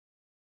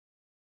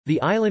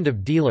The island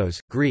of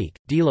Delos, Greek,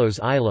 Delos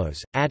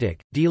Ilos,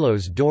 Attic,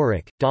 Delos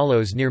Doric,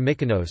 Dalos near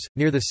Mykonos,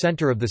 near the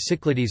center of the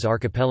Cyclades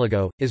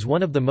archipelago, is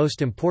one of the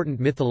most important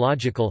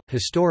mythological,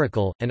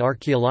 historical, and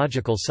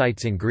archaeological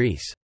sites in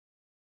Greece.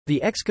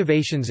 The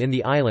excavations in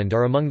the island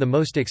are among the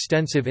most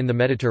extensive in the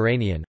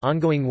Mediterranean.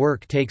 Ongoing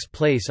work takes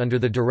place under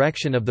the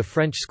direction of the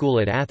French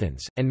school at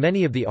Athens, and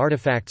many of the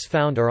artifacts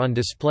found are on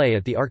display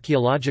at the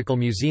Archaeological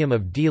Museum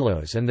of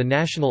Delos and the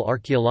National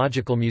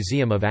Archaeological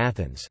Museum of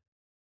Athens.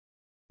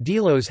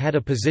 Delos had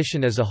a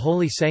position as a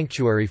holy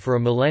sanctuary for a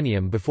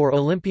millennium before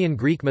Olympian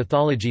Greek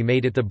mythology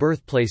made it the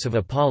birthplace of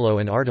Apollo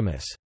and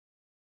Artemis.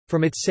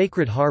 From its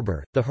sacred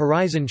harbor, the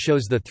horizon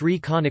shows the three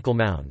conical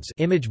mounds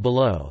image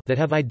below that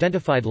have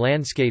identified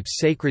landscapes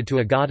sacred to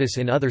a goddess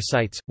in other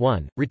sites.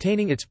 One,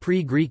 retaining its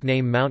pre-Greek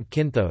name Mount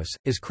Kinthos,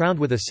 is crowned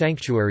with a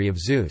sanctuary of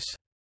Zeus.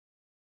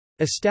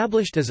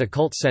 Established as a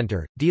cult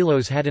center,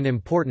 Delos had an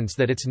importance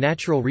that its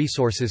natural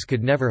resources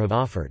could never have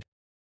offered.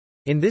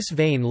 In this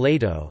vein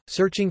Leto,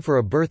 searching for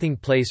a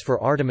birthing place for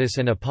Artemis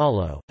and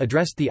Apollo,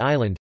 addressed the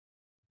island,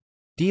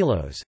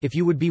 Delos, if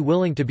you would be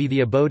willing to be the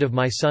abode of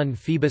my son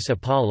Phoebus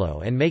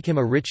Apollo and make him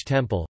a rich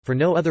temple, for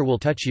no other will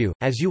touch you,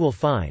 as you will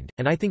find,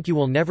 and I think you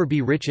will never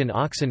be rich in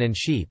oxen and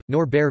sheep,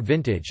 nor bear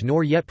vintage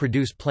nor yet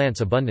produce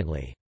plants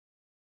abundantly.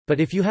 But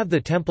if you have the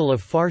temple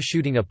of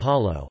far-shooting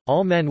Apollo,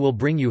 all men will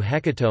bring you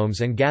hecatombs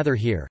and gather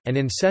here, and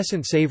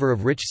incessant savor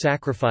of rich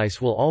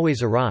sacrifice will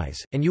always arise,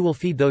 and you will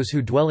feed those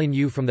who dwell in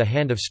you from the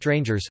hand of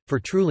strangers, for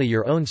truly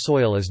your own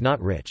soil is not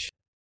rich.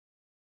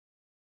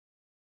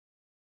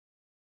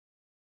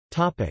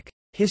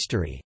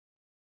 History.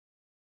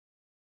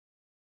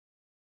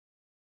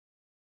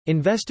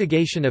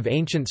 Investigation of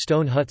ancient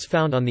stone huts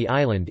found on the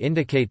island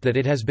indicate that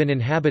it has been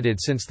inhabited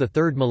since the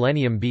 3rd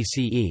millennium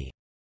BCE.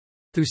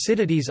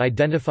 Thucydides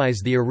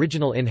identifies the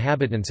original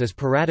inhabitants as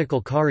piratical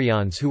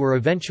Carians who were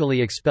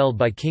eventually expelled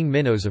by King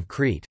Minos of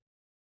Crete.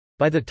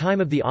 By the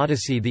time of the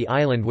Odyssey the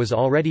island was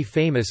already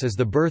famous as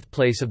the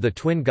birthplace of the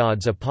twin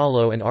gods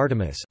Apollo and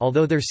Artemis,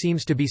 although there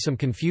seems to be some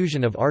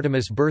confusion of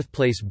Artemis'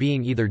 birthplace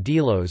being either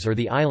Delos or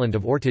the island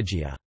of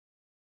Ortygia.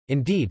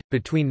 Indeed,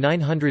 between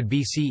 900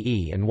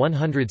 BCE and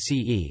 100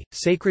 CE,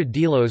 sacred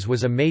Delos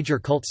was a major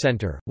cult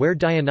center, where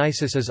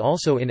Dionysus is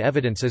also in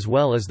evidence as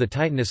well as the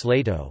Titaness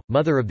Leto,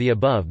 mother of the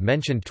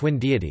above-mentioned twin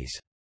deities.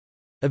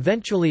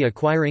 Eventually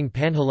acquiring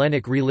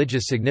Panhellenic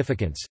religious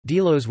significance,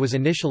 Delos was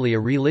initially a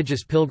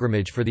religious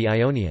pilgrimage for the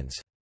Ionians.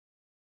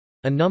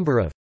 A number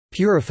of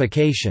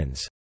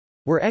 «purifications»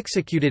 were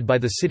executed by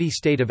the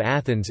city-state of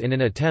Athens in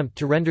an attempt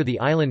to render the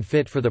island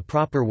fit for the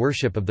proper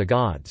worship of the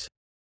gods.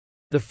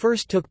 The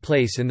first took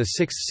place in the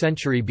 6th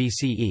century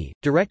BCE,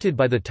 directed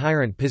by the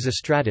tyrant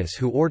Pisistratus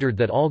who ordered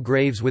that all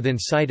graves within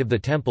sight of the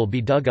temple be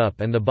dug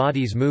up and the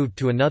bodies moved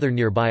to another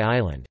nearby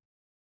island.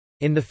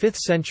 In the 5th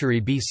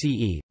century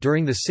BCE,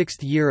 during the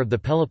 6th year of the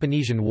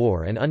Peloponnesian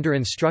War and under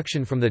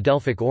instruction from the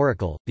Delphic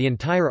oracle, the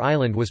entire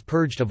island was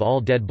purged of all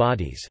dead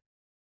bodies.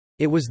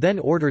 It was then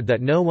ordered that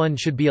no one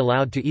should be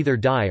allowed to either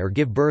die or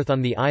give birth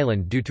on the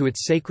island due to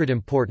its sacred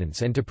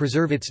importance and to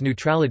preserve its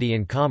neutrality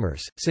in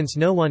commerce, since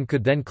no one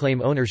could then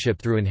claim ownership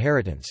through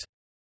inheritance.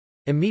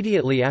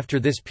 Immediately after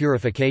this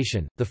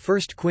purification, the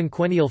first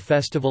quinquennial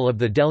festival of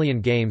the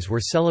Delian Games were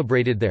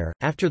celebrated there.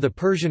 After the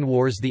Persian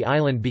Wars, the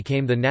island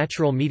became the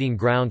natural meeting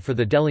ground for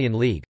the Delian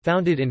League,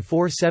 founded in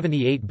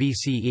 478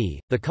 BCE.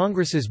 The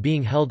congresses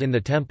being held in the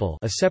temple,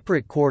 a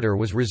separate quarter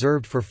was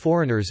reserved for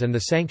foreigners and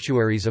the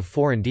sanctuaries of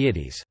foreign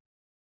deities.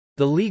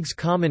 The League's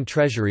common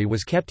treasury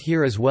was kept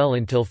here as well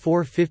until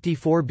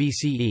 454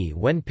 BCE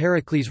when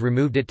Pericles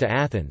removed it to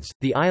Athens.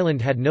 The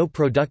island had no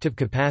productive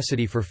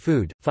capacity for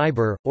food,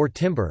 fiber, or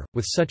timber,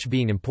 with such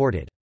being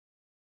imported.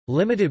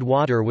 Limited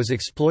water was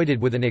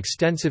exploited with an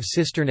extensive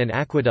cistern and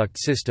aqueduct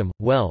system,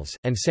 wells,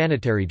 and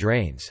sanitary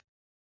drains.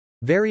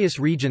 Various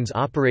regions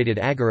operated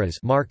agoras,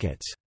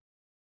 markets.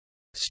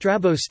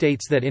 Strabo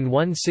states that in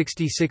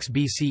 166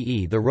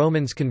 BCE the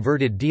Romans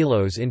converted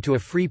Delos into a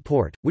free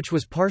port, which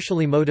was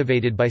partially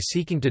motivated by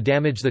seeking to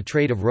damage the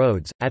trade of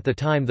Rhodes, at the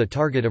time the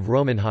target of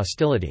Roman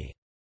hostility.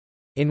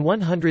 In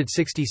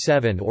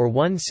 167 or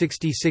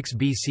 166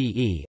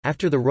 BCE,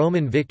 after the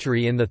Roman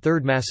victory in the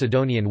Third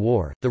Macedonian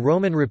War, the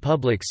Roman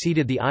Republic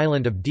ceded the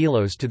island of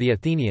Delos to the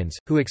Athenians,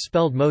 who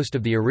expelled most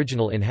of the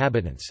original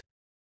inhabitants.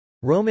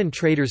 Roman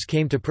traders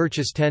came to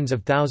purchase tens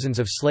of thousands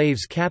of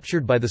slaves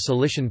captured by the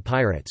Cilician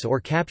pirates or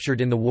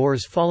captured in the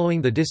wars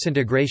following the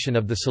disintegration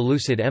of the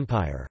Seleucid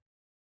Empire.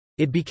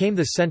 It became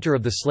the center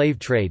of the slave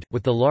trade,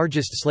 with the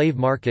largest slave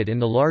market in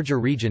the larger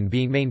region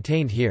being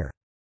maintained here.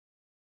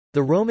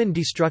 The Roman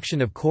destruction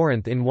of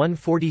Corinth in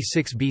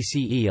 146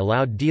 BCE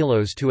allowed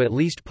Delos to at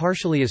least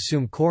partially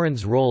assume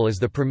Corinth's role as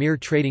the premier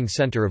trading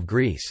center of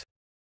Greece.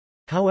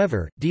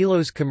 However,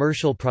 Delos'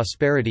 commercial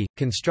prosperity,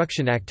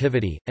 construction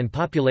activity, and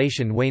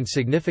population waned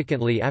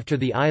significantly after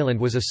the island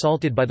was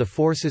assaulted by the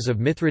forces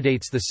of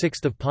Mithridates VI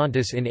of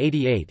Pontus in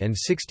 88 and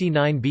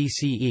 69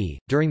 BCE,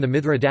 during the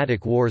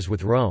Mithridatic Wars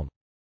with Rome.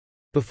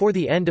 Before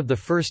the end of the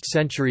 1st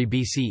century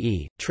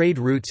BCE, trade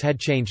routes had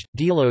changed.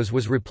 Delos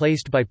was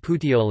replaced by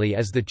Puteoli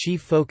as the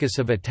chief focus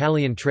of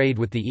Italian trade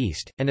with the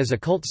East, and as a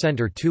cult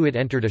center too it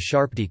entered a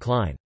sharp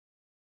decline.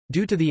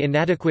 Due to the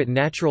inadequate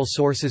natural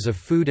sources of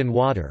food and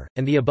water,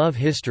 and the above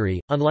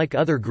history, unlike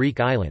other Greek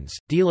islands,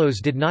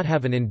 Delos did not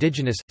have an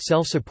indigenous,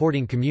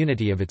 self-supporting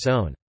community of its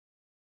own.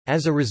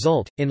 As a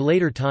result, in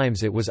later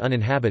times it was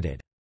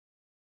uninhabited.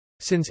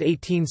 Since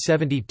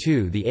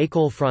 1872 the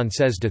École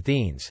Française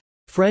d'Athènes,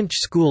 French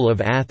School of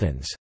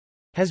Athens,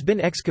 has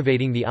been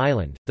excavating the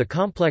island, the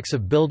complex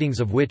of buildings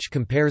of which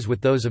compares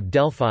with those of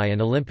Delphi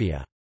and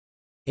Olympia.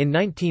 In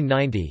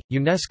 1990,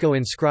 UNESCO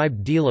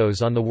inscribed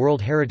Delos on the World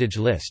Heritage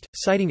List,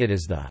 citing it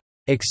as the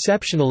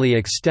exceptionally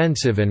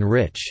extensive and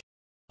rich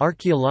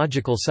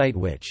archaeological site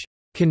which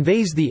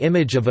conveys the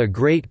image of a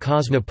great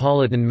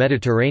cosmopolitan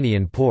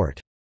Mediterranean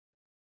port.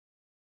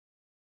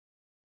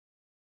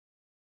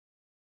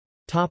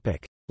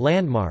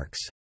 Landmarks.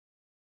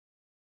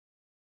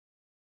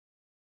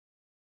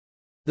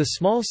 The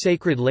small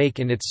sacred lake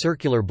in its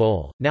circular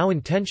bowl, now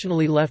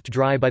intentionally left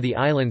dry by the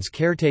island's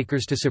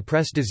caretakers to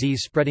suppress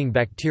disease-spreading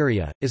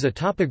bacteria, is a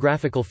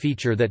topographical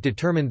feature that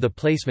determined the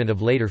placement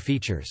of later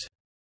features.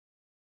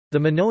 The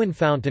Minoan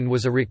fountain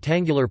was a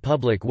rectangular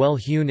public well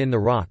hewn in the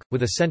rock,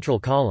 with a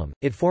central column.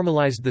 It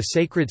formalized the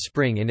sacred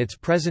spring in its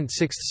present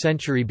 6th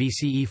century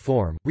BCE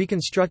form,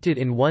 reconstructed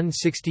in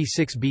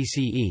 166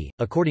 BCE,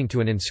 according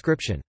to an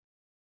inscription.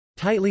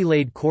 Tightly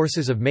laid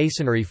courses of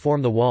masonry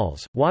form the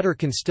walls. Water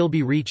can still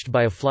be reached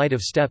by a flight of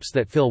steps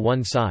that fill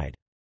one side.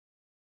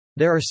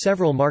 There are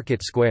several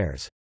market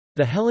squares.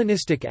 The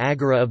Hellenistic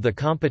agora of the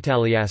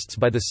Compitaliasts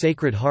by the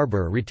Sacred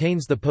Harbour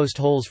retains the post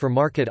holes for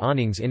market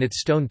awnings in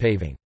its stone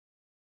paving.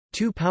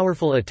 Two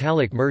powerful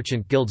Italic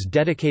merchant guilds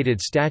dedicated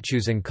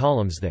statues and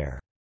columns there.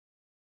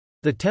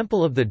 The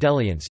Temple of the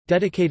Delians,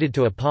 dedicated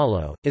to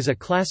Apollo, is a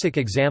classic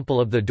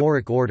example of the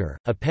Doric order.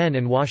 A pen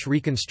and wash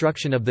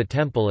reconstruction of the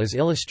temple is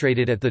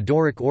illustrated at the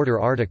Doric order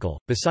article.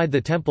 Beside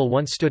the temple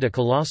once stood a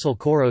colossal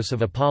Kouros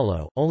of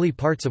Apollo, only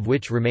parts of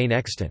which remain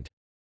extant.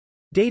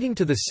 Dating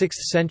to the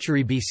 6th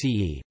century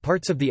BCE,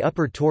 parts of the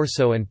upper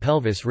torso and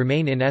pelvis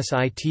remain in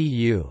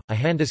situ, a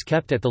hand is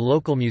kept at the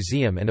local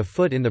museum and a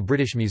foot in the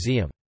British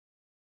Museum.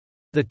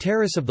 The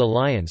Terrace of the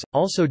Lions,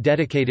 also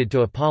dedicated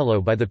to Apollo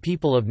by the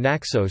people of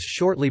Naxos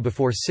shortly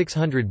before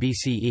 600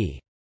 BCE.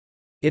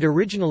 It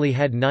originally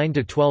had 9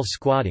 to 12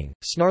 squatting,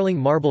 snarling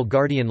marble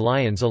guardian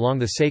lions along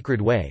the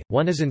sacred way.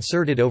 One is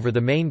inserted over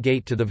the main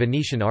gate to the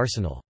Venetian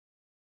arsenal.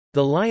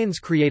 The lions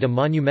create a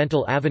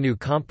monumental avenue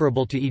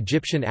comparable to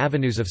Egyptian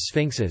avenues of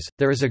sphinxes.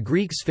 There is a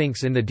Greek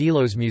sphinx in the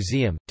Delos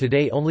Museum.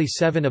 Today only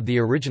 7 of the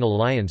original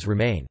lions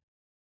remain.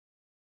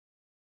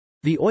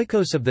 The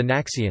Oikos of the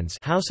Naxians,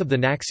 House of the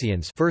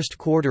Naxians, first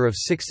quarter of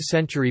 6th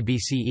century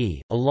BCE,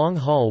 a long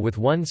hall with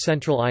one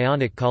central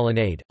Ionic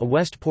colonnade, a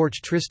west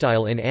porch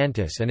tristyle in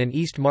Antis and an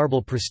east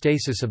marble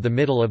prostasis of the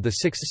middle of the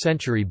 6th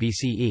century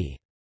BCE.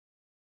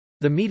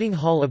 The meeting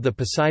hall of the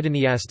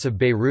Poseidoniasts of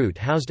Beirut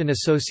housed an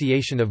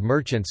association of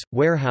merchants,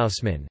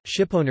 warehousemen,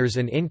 shipowners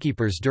and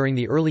innkeepers during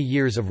the early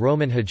years of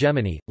Roman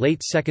hegemony,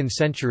 late 2nd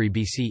century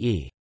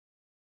BCE.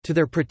 To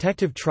their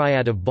protective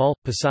triad of Baal,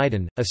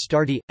 Poseidon,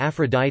 Astarte,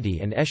 Aphrodite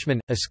and Eshmun,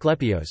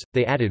 Asclepios,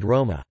 they added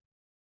Roma.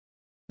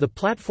 The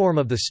platform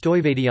of the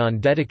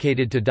Stoivadion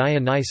dedicated to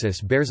Dionysus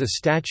bears a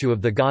statue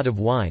of the god of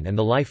wine and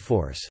the life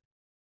force.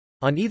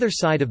 On either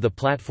side of the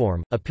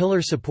platform, a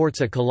pillar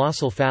supports a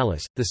colossal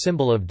phallus, the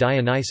symbol of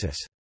Dionysus.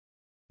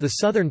 The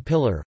southern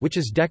pillar, which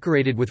is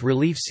decorated with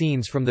relief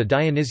scenes from the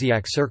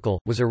Dionysiac circle,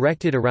 was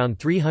erected around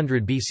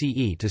 300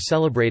 BCE to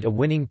celebrate a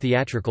winning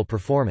theatrical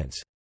performance.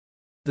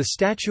 The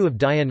statue of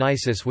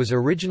Dionysus was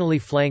originally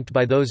flanked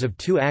by those of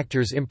 2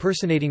 actors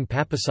impersonating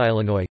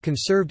Papasilanoi,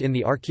 conserved in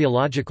the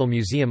Archaeological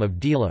Museum of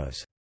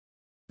Delos.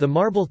 The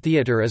Marble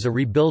Theatre is a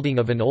rebuilding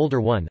of an older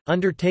one,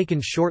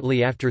 undertaken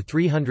shortly after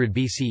 300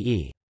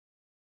 BCE.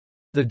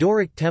 The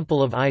Doric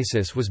Temple of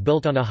Isis was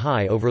built on a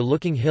high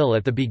overlooking hill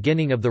at the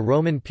beginning of the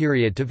Roman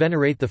period to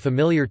venerate the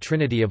familiar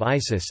trinity of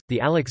Isis,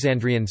 the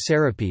Alexandrian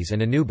Serapis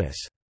and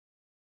Anubis.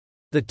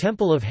 The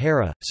Temple of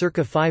Hera,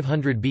 circa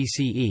 500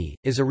 BCE,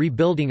 is a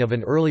rebuilding of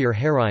an earlier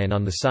Heraion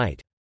on the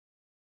site.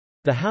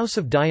 The House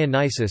of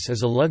Dionysus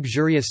is a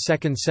luxurious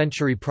 2nd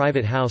century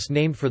private house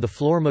named for the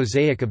floor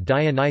mosaic of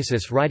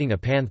Dionysus riding a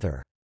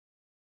panther.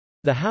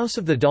 The House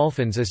of the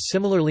Dolphins is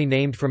similarly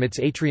named from its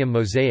atrium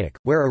mosaic,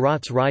 where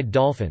Arats ride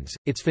dolphins.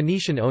 Its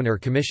Phoenician owner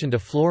commissioned a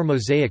floor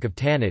mosaic of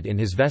Tanit in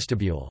his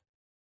vestibule.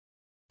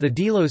 The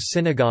Delos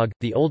Synagogue,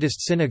 the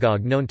oldest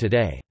synagogue known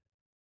today.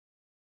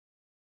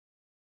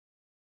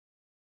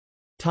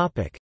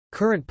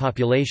 Current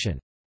population.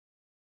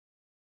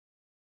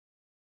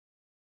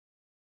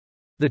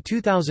 The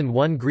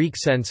 2001 Greek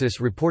census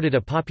reported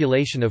a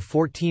population of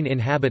 14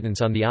 inhabitants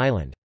on the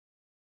island.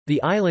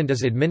 The island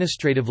is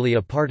administratively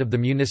a part of the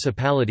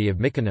municipality of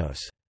Mykonos.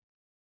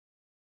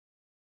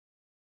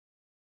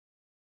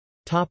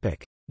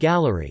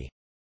 Gallery.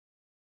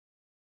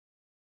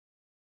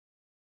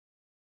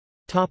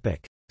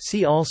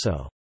 See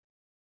also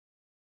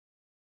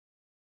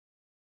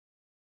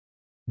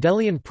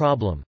Delian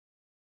problem.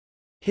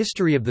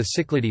 History of the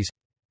Cyclades.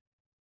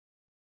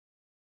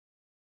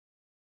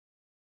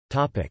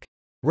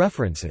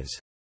 References.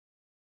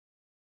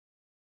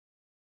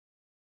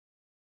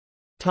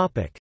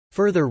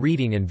 Further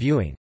reading and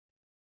viewing.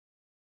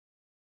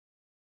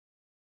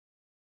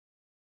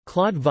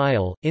 Claude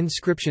Vial,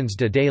 Inscriptions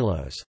de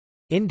Delos.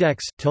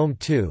 Index, Tome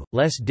 2,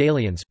 Les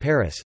Delians,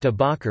 Paris, de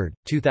Boccard,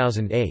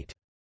 2008.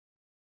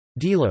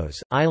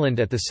 Delos,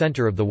 Island at the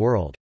Center of the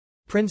World.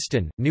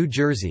 Princeton, New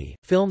Jersey,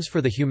 Films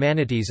for the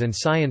Humanities and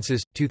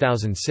Sciences,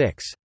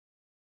 2006.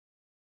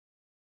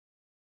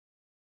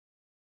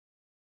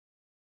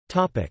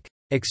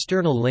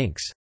 External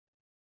links.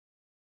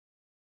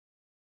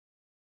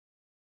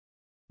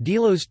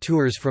 Delos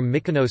tours from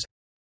Mykonos.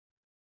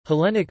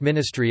 Hellenic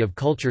Ministry of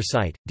Culture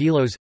site,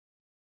 Delos.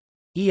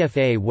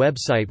 EFA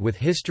website with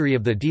history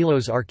of the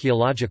Delos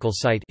archaeological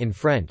site in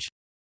French.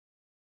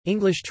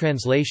 English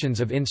translations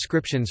of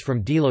inscriptions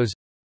from Delos.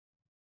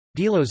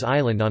 Delos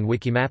Island on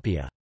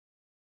Wikimapia.